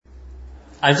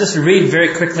I just read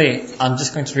very quickly. I'm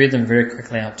just going to read them very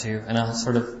quickly out to you, and I'll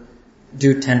sort of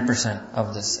do 10%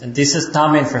 of this. And this is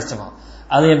Tabi'in, first of all.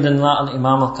 Ali ibn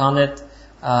al-Imam al-Qanit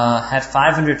had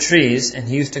 500 trees, and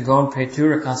he used to go and pray 2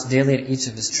 rakats daily at each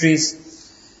of his trees.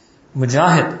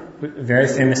 Mujahid, a very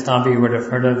famous Tabi you would have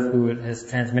heard of, who has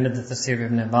transmitted the tafsir of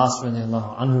Ibn Abbas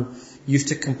radiallahu anhu, used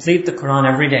to complete the Quran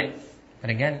every day.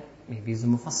 But again, maybe he's a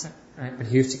mufassir, right? But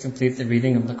he used to complete the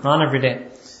reading of the Quran every day.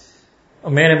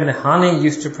 Umair ibn Hani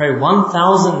used to pray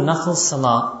 1,000 nafil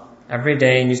salah every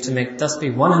day and used to make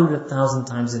tasbih 100,000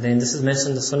 times a day. And this is mentioned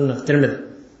in the Sunan of Tirmidhi.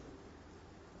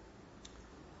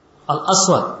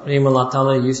 Al-Aswad, rahimahullah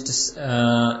ta'ala, used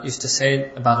to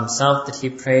say about himself that he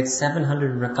prayed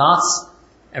 700 rakats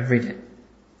every day.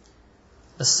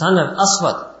 The son of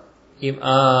Aswad,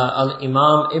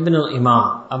 Al-Imam Ibn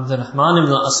al-Imam, Abdurrahman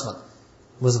ibn al-Aswad,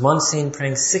 was once seen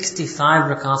praying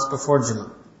 65 rakats before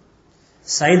Jummah.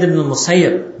 Sa'id ibn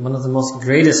al-Musayyib, one of the most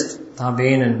greatest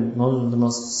tabi'in and one of the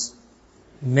most,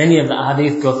 many of the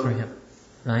hadith go through him,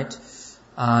 right?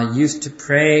 Used to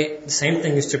pray, the same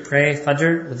thing, used to pray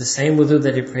Fajr with the same wudu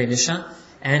that he prayed Isha,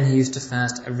 and he used to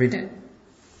fast every day,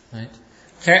 right?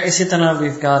 Here, isi tarah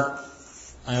we've got,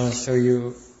 I will show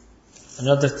you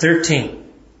another 13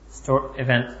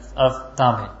 events of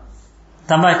tabi'in.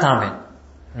 Tabi'in,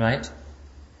 right?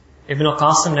 Ibn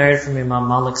al-Qasim narrated from Imam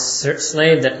Malik's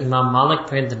slave that Imam Malik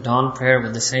prayed the dawn prayer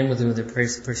with the same wudu the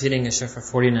preceding Isha for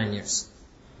 49 years.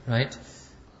 Right?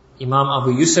 Imam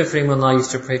Abu Yusuf rahimahullah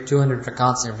used to pray 200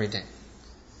 rakats every day.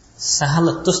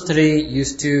 Sahal al-Tustari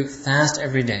used to fast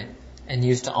every day and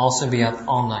used to also be up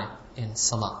all night in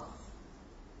salah.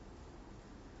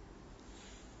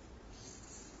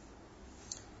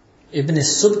 Ibn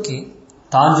al-Subki,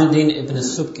 Tajuddin Ibn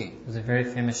al-Subki, was a very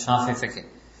famous Shafi fiqh.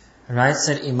 Right,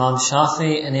 said Imam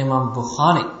Shafi and Imam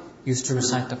Bukhari used to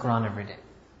recite the Quran every day.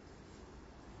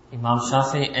 Imam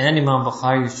Shafi and Imam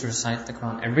Bukhari used to recite the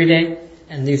Quran every day,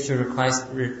 and they used to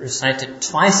recite it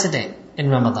twice a day in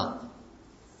Ramadan.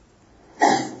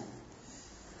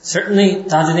 Certainly,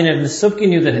 Tajuddin ibn Subki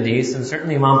knew the hadith, and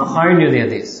certainly Imam Bukhari knew the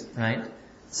hadith, right?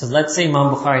 So let's say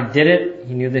Imam Bukhari did it,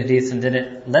 he knew the hadith and did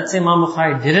it. Let's say Imam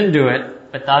Bukhari didn't do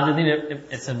it, but Tajuddin,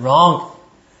 it's a wrong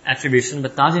attribution,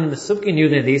 but Tajuddin ibn Subki knew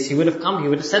the hadith, he would have come, he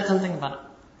would have said something about it,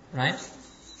 right?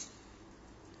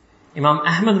 Imam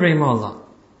Ahmad rahimahullah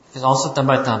is also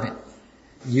tabi',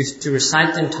 used to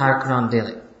recite the entire Quran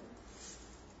daily.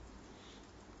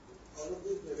 All of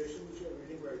these narrations which you are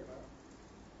reading right now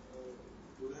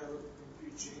would have a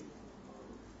complete chain.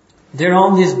 They're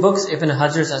all these books, Ibn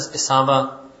Hajar's as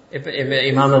Isaba,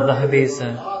 Imam al-Dhahabi's,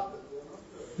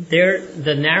 they're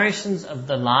the narrations of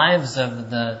the lives of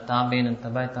the tabi'in and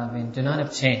tabi'in do not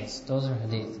have chains. Those are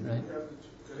hadith, right?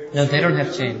 No, they don't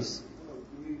have chains. Do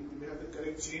we have the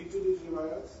correct chain to these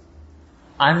riwayats?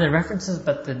 I have the references,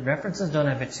 but the references don't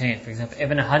have a chain. For example,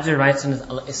 Ibn Hajar writes in his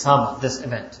Al-Isaba, this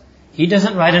event. He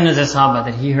doesn't write in his Isaba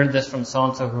that he heard this from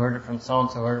so-and-so, who heard it from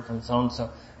so-and-so, who heard it from so-and-so,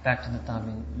 back to the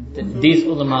tabi'in. These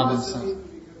ulama themselves.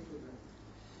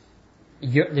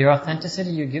 Their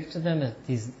authenticity you give to them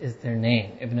is their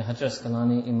name. Ibn Hajar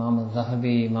Asqalani, Imam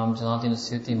al-Zahabi, Imam Jalaluddin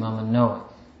al-Suyuti, Imam al-Nawawi.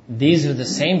 These are the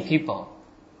same people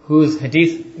whose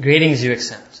hadith gradings you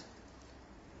accept.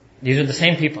 These are the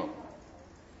same people.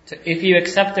 So if you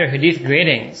accept their hadith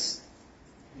gradings,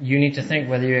 you need to think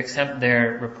whether you accept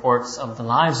their reports of the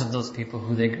lives of those people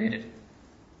who they graded.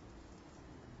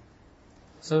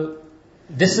 So,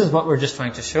 this is what we're just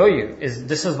trying to show you.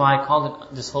 This is why I called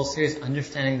it, this whole series,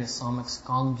 Understanding the Islamic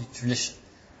Scholarly Tradition.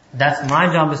 That's my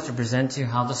job, is to present to you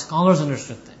how the scholars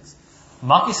understood things.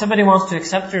 Baki, somebody wants to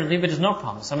accept it or leave it, is no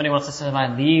problem. Somebody wants to say,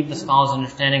 I leave the scholars'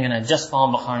 understanding and I just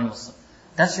follow Bukhari and Muslim.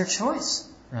 That's your choice,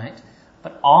 right?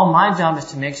 But all my job is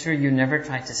to make sure you never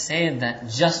try to say that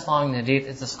just following the hadith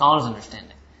is the scholar's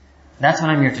understanding. That's what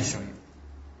I'm here to show you,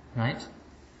 right?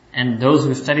 And those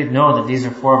who studied know that these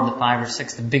are 4 of the 5 or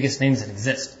 6, the biggest names that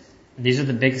exist. These are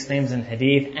the biggest names in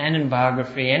hadith and in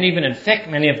biography and even in fiqh,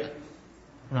 many of them.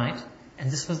 Right?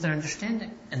 And this was their understanding.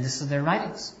 And this is their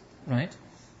writings. Right?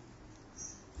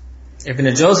 Ibn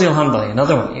Jawzi al-Hanbali,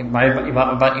 another one,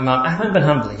 about Imam Ahmad bin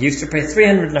Hanbali. He used to pray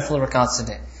 300 nafil rakats a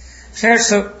day.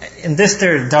 So, in this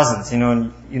there are dozens,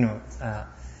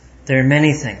 there are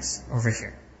many things over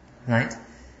here. Right?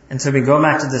 And so we go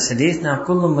back to this hadith now,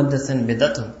 كُلُّ مُدَّةٍ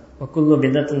بِدَةٌ وَكُلُّ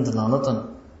بِدَةٍ ضَلَالَةٌ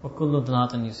وَكُلُّ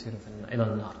ضَلَالَةٍ يُسِيرُ إِلَى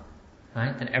النَّارِ.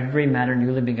 Right? That every matter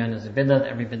newly begun is a bid'ah,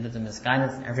 every bid'ah is a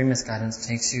misguidance, and every misguidance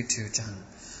takes you to Jahannam.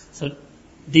 So,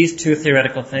 these 2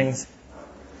 theoretical things.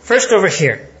 First over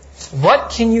here, what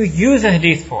can you use a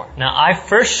hadith for? Now, I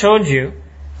first showed you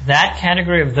that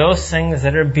category of those things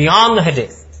that are beyond the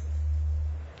hadith.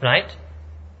 Right?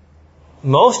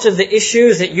 most of the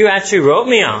issues that you actually wrote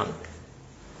me on,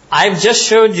 I've just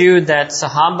showed you that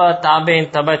Sahaba,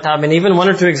 Tabi'in, Tabai Tabi'in, even one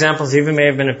or two examples even may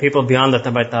have been of people beyond the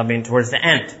Tabai Tabi'in towards the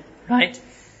end, right?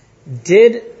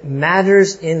 Did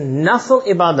matters in Nafil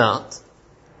Ibadat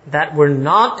that were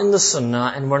not in the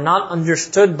Sunnah and were not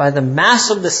understood by the mass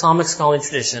of the Islamic scholarly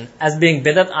tradition as being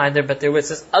bid'at either, but there was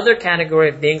this other category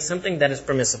of being something that is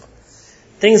permissible.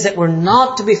 Things that were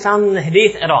not to be found in the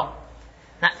Hadith at all.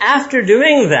 Now, after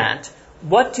doing that,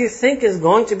 what do you think is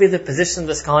going to be the position of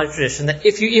the scholarly tradition that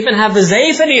if you even have a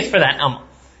Zaif Hadith for that amal,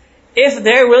 if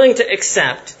they're willing to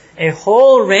accept a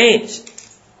whole range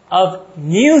of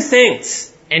new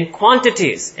things and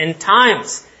quantities and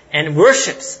times and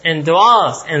worships and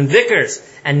du'as and dhikrs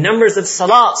and numbers of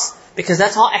salats, because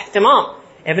that's all ihtimam.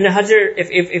 Ibn Hajar,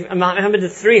 if Imam Ahmad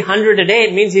did 300 a day,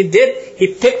 it means he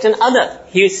picked an adad.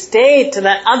 He stayed to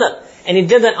that adad. And he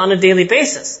did that on a daily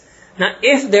basis. Now,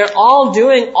 if they're all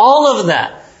doing all of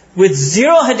that with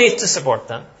zero hadith to support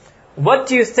them, what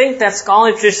do you think that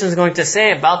scholarly tradition is going to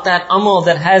say about that amal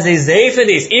that has a zaif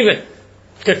hadith, even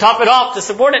to top it off, to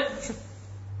support it?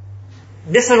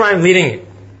 This is where I'm leading you.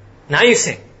 Now you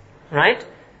see, right?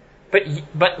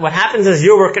 But what happens is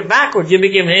you work it backwards. You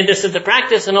begin, hey, this is the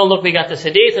practice, and oh look, we got this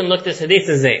hadith, and look, this hadith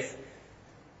is zaif.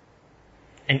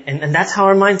 And that's how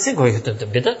our minds think. Oh, the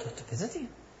bid'ah.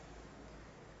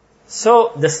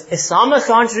 So, this Islamic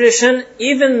tradition,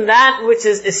 even that which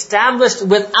is established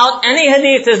without any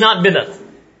hadith is not bid'ah.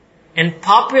 And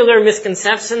popular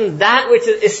misconception, that which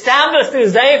is established through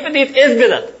zaif hadith is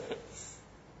bid'ah.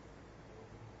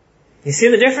 You see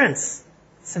the difference?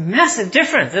 It's a massive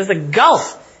difference. There's a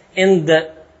gulf in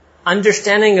the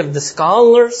understanding of the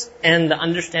scholars and the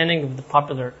understanding of the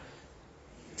popular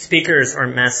speakers or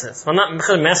masses. Well, not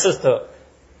masses though.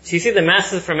 So you see the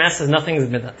masses, for masses, nothing is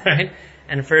bid'ah, right?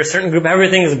 And for a certain group,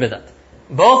 everything is bid'ah.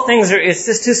 Both things it's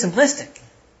just too simplistic.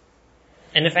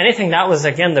 And if anything, that was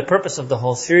again the purpose of the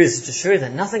whole series, is to show you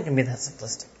that nothing can be that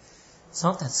simplistic. It's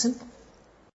not that simple.